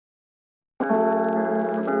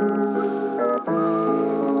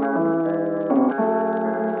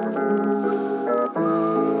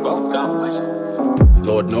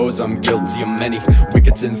Lord knows I'm guilty of many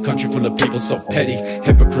wicked sins, country full of people so petty.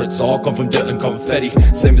 Hypocrites all come from dirt and confetti.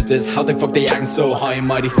 Same as this, how the fuck they acting so high and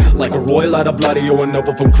mighty, like a royal out of bloody or a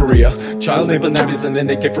noble from Korea. Child neighbor neighbors and then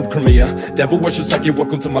they came from Crimea. Devil worships like you,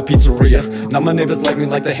 welcome to my pizzeria. Now my neighbors like me,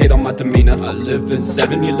 like to hate on my demeanor. I live in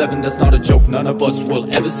 7-Eleven, that's not a joke. None of us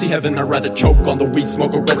will ever see heaven, I'd rather choke on the weed,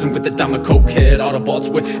 smoke a resin with a dime of coke. Head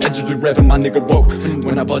Autobots with engines we revving, my nigga woke.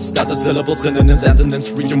 When I bust out the syllables, synonyms,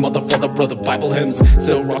 antonyms, read your mother, father, brother, Bible hymns.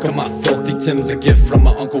 Still rocking my filthy Timbs, a gift from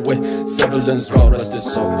my uncle with several limbs. God rest his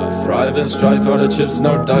soul. I thrive and strive for the chips,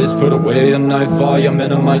 no dice. Put away a knife, I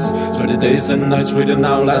minimize. Spend the days and nights reading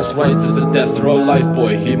our last rites. It's a death row life,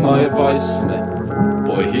 boy, heed my advice.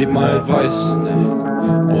 Boy, heed my advice.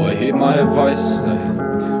 Boy, heed my advice.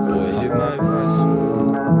 Boy, heed my advice.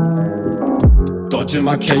 Dodging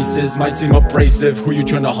my cases might seem abrasive. Who you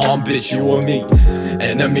tryna harm, bitch, you or me?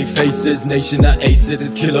 Enemy faces, nation of aces.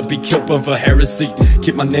 It's killer be killed, burn for heresy.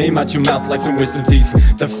 Keep my name out your mouth like some wisdom teeth.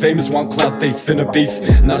 The famous want clout, they finna beef.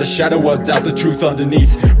 Not a shadow of doubt, the truth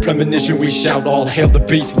underneath. Premonition, we shout, all hail the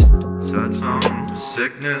beast. Sad song,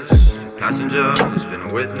 sickness. Passenger has been a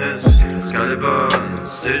witness. Excalibur,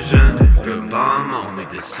 incision. Driven by my only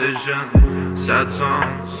decision. Sad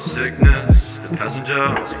song, sickness. The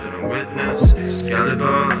passenger has been a witness.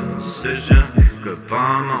 Excalibur, incision.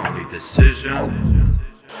 Goodbye, my only decision.